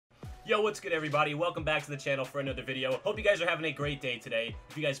Yo, what's good everybody? Welcome back to the channel for another video. Hope you guys are having a great day today.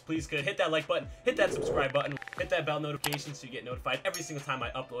 If you guys please could hit that like button, hit that subscribe button, hit that bell notification so you get notified every single time I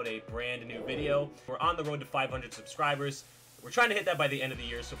upload a brand new video. We're on the road to 500 subscribers. We're trying to hit that by the end of the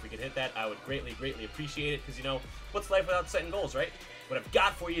year, so if we could hit that, I would greatly appreciate it, because you know, what's life without setting goals, right? What I've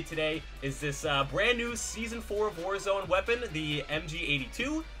got for you today is this brand new Season 4 of Warzone weapon, the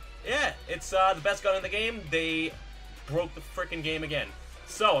MG82. Yeah, it's the best gun in the game. They broke the freaking game again.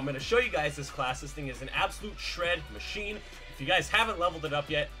 So, I'm going to show you guys this class. This thing is an absolute shred machine. If you guys haven't leveled it up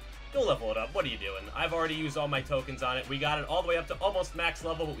yet, go level it up. What are you doing? I've already used all my tokens on it. We got it all the way up to almost max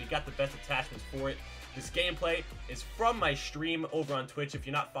level, but we got the best attachments for it. This gameplay is from my stream over on Twitch. If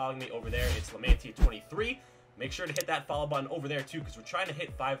you're not following me over there, it's Lamantia23. Make sure to hit that follow button over there too, because we're trying to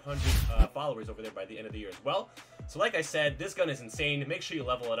hit 500 followers over there by the end of the year as well. So like I said, this gun is insane. Make sure you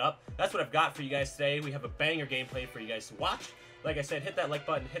level it up. That's what I've got for you guys today. We have a banger gameplay for you guys to watch. Like I said, hit that like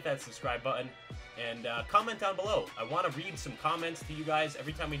button, hit that subscribe button, and comment down below. I want to read some comments to you guys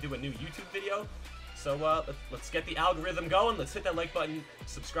every time we do a new YouTube video. So let's get the algorithm going. Let's hit that like button,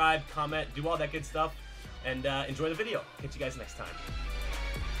 subscribe, comment, do all that good stuff, and enjoy the video. Catch you guys next time.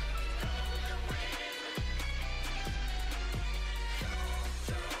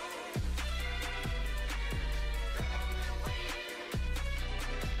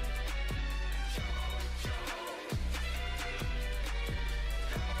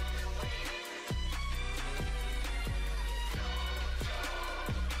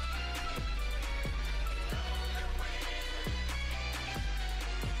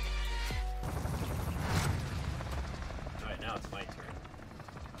 Now it's my turn.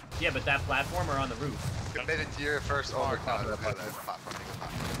 Yeah, but that platform or on the roof? Committed to your first overclock.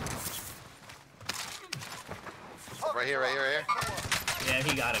 Right here. Yeah,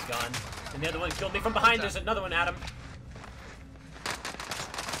 he got a gun. And the other one killed me from behind. There's another one, Adam.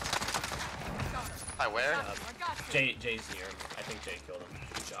 Hi, where? Jay's here. I think Jay killed him.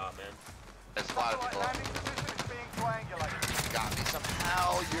 Good job, man. There's a lot of people. Got me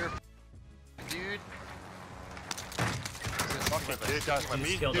somehow, you're... Dude. Destroy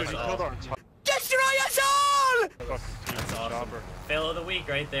us all! That's awesome. Fail of the week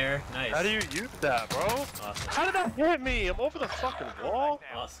right there. Nice. How do you use that, bro? Awesome. How did that hit me? I'm over the fucking wall.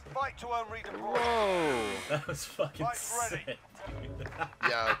 Awesome. Fight to earn redeploy. Whoa. That was fucking sick, dude.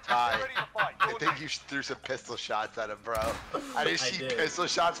 Yo, Ty, I think you threw some pistol shots at him, bro. I just see pistol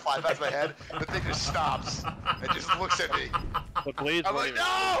shots fly past my head. The thing just stops and just looks at me. The blades I'm like,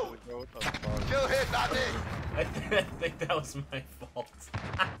 no! What the fuck? Kill him, not me! I think that was my fault.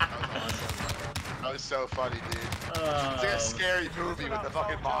 That was so funny, dude. It's like a scary movie with the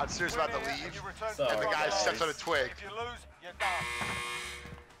fucking monsters about to leave, and the guy steps on a twig. If you lose, you're done.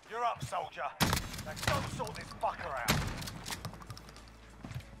 You're up, soldier. Now go sort this fucker out.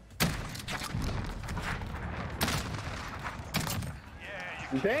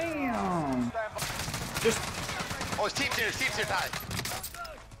 Yeah, you Damn! Just Oh, his team's here, Ty.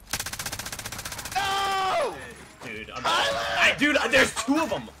 No! dude, Tyler! there's two of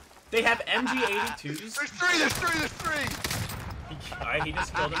them. They have MG82s. There's three! Alright, he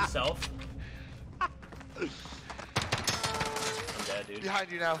just killed himself. I'm dead, dude.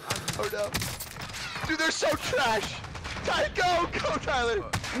 Behind you now. Oh no. Dude, they're so trash! Ty, go, Tyler!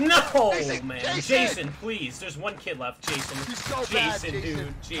 No, Jason, man. Jason! Jason, please. There's one kid left. Jason. He's so bad, Jason, Jason.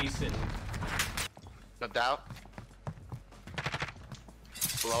 dude. Jason. Jumped out.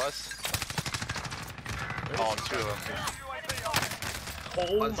 Below us. Oh, two of them.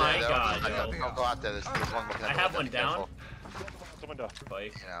 Oh One's my there, god, Don't yo. go out there. There's one looking at I have one down. Someone down.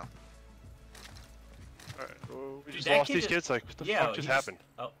 Bike. You know. Alright, well, we just That lost kid these kids. Like, what the yeah, fuck just happened?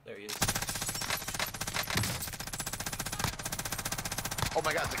 Oh, there he is. Oh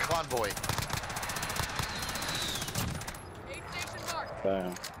my god, it's a convoy.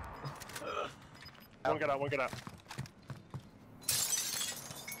 Damn. One get out.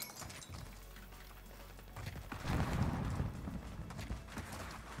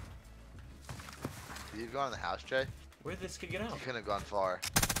 Did you go in the house, Jay? Where did this kid get out? You couldn't have gone far.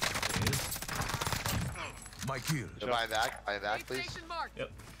 There he is. My kill. So buy back, please.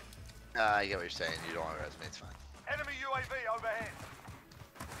 Yep. I get what you're saying. You don't want to resume, it's fine. enemy UAV overhead.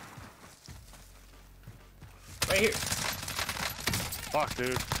 Right here. Fuck,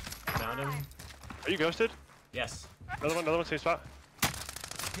 dude. Found him. Are you ghosted? Yes. Another one, same spot.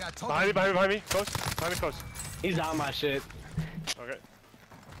 Yeah, Behind me, close. Behind me, close. He's on my shit. Okay.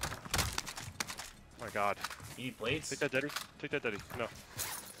 Oh my god. You need plates? Take that, Daddy. No.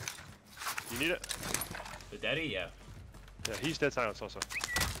 You need it? The daddy? Yeah. Yeah, he's dead silence also.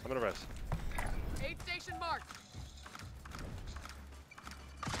 I'm gonna rest. Aid station marked.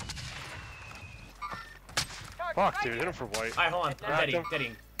 Fuck, dude, hit him for white. Alright, hold on. I'm Knocked deading, him.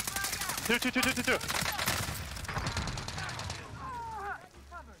 deading. Two.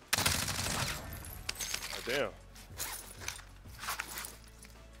 Oh, damn.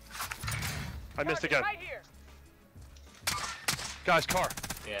 I missed again. Right here. Guys, car.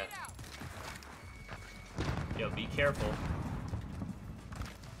 Yeah. Yo, be careful.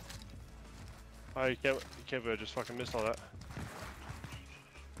 Oh, you can't believe I just fucking missed all that.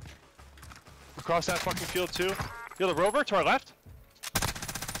 Across that fucking field too. Yo, the rover to our left.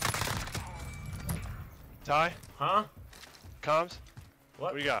 Ty, Huh? comms.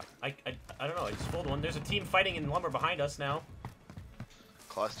 What? What do you got? I don't know. I just pulled one. There's a team fighting in lumber behind us now.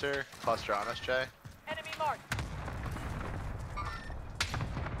 Cluster on us, Jay. Enemy marked.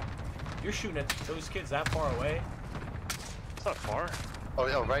 You're shooting at those kids that far away? It's not far. Oh,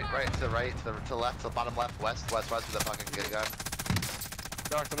 yo, right, to the right, to the left, to the bottom left, west with the fucking good gun.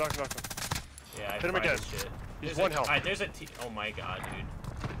 Knocked him. Yeah, I Hit him fried again. this shit. He's There's one a, health. Alright, there's a team. Oh my god,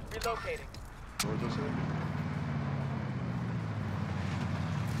 dude. Relocating.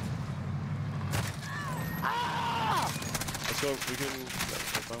 Let's go. We can.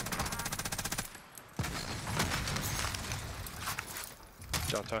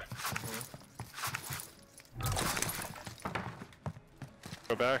 John Ty.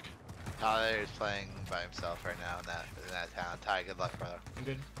 Go back. Tyler is playing by himself right now in that town. Ty, good luck, brother. I'm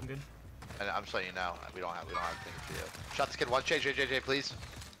good. I'm good. And I'm just letting you know, we don't have things for you. Shot this kid one, JJ, please.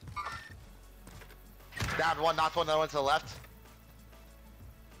 Down one, knocked one, another one to the left.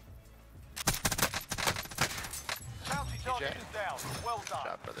 Bounty target is down. Well done.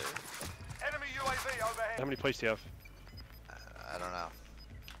 Shot, brother. Enemy UAV overhead. How many plates do you have? I don't know.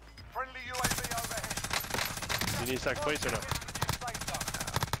 Friendly UAV overhead. Do you need second plates or no?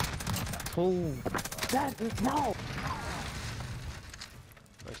 Oh, that no.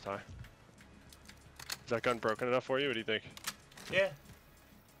 Nice Ty. Is that gun broken enough for you? What do you think? Yeah.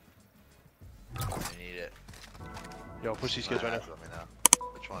 I need it. Yo, push these kids right now. Let me know.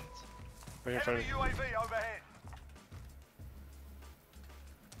 Which ones? Right in front Enemy of you. UAV overhead.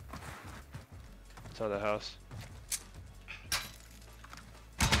 Inside the house.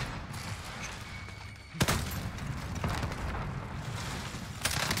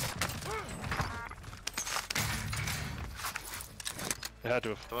 They had to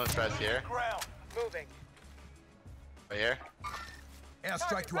have. Someone's right here. Ground. Moving. Right here.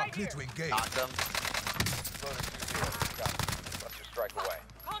 Airstrike to our clear to engage. Knocked him. Let's just strike away.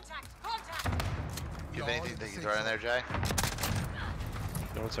 Contact. You have anything that you can throw in there, Jay?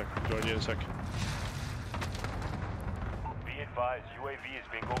 No, 1 sec. Join you in a sec. Be advised, UAV is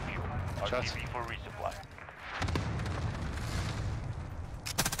bingo fuel. Shots. RTB for resupply.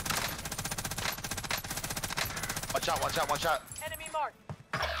 One shot. Enemy marked.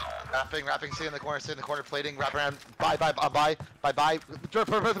 Wrapping, sit in the corner, plating, wrap around. Bye.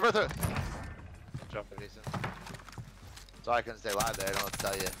 Bertha. Jump. Sorry I couldn't stay live there, I don't know what to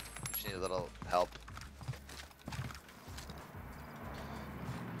tell you. Just need a little help.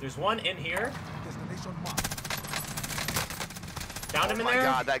 There's one in here. Destination marked. Down him in Oh my there.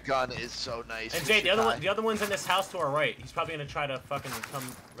 god, that gun is so nice. And Jay, the other one's in this house to our right. He's probably gonna try to fucking come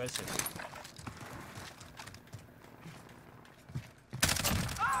res him.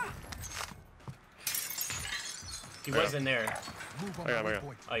 He was in there. Move on I got my him, I got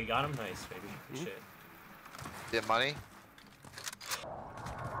point. Oh, you got him? Nice, baby. Good shit. Get money?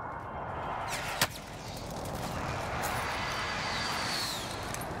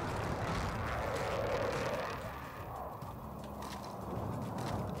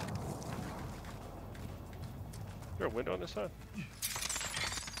 Is there a window on this side?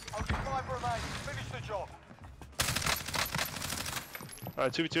 Only 5 remain. Finish the job.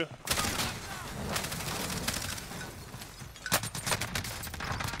 Alright, 2v2.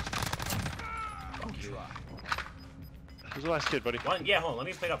 Who's the last kid, buddy? One, yeah, hold on. Let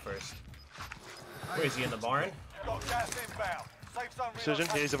me pick up first. Where is he, in the barn? Got gas inbound. Safe zone Precision?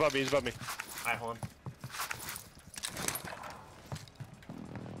 Yeah, relocated. he's above me, Alright, hold on.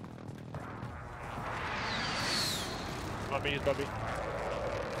 He's above me.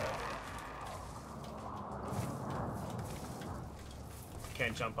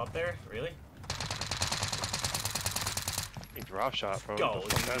 Can't jump up there? Really? He drop shot, bro. Go, Get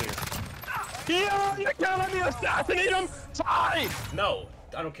the fuck dude. out of here. Yeah, you can't let me assassinate him! Ty! No,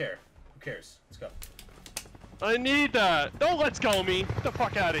 I don't care. Who cares? Let's go. I need that! Don't let's go me! Get the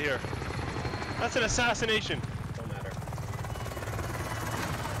fuck out of here! That's an assassination! Don't matter.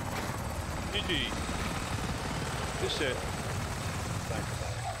 GG. This shit.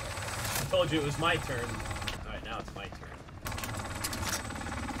 I told you it was my turn. Alright, now it's my turn.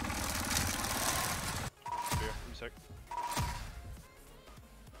 sick.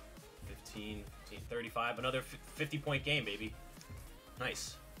 15, 35. Another 50-point game, baby.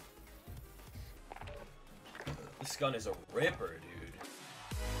 Nice. This gun is a ripper, dude.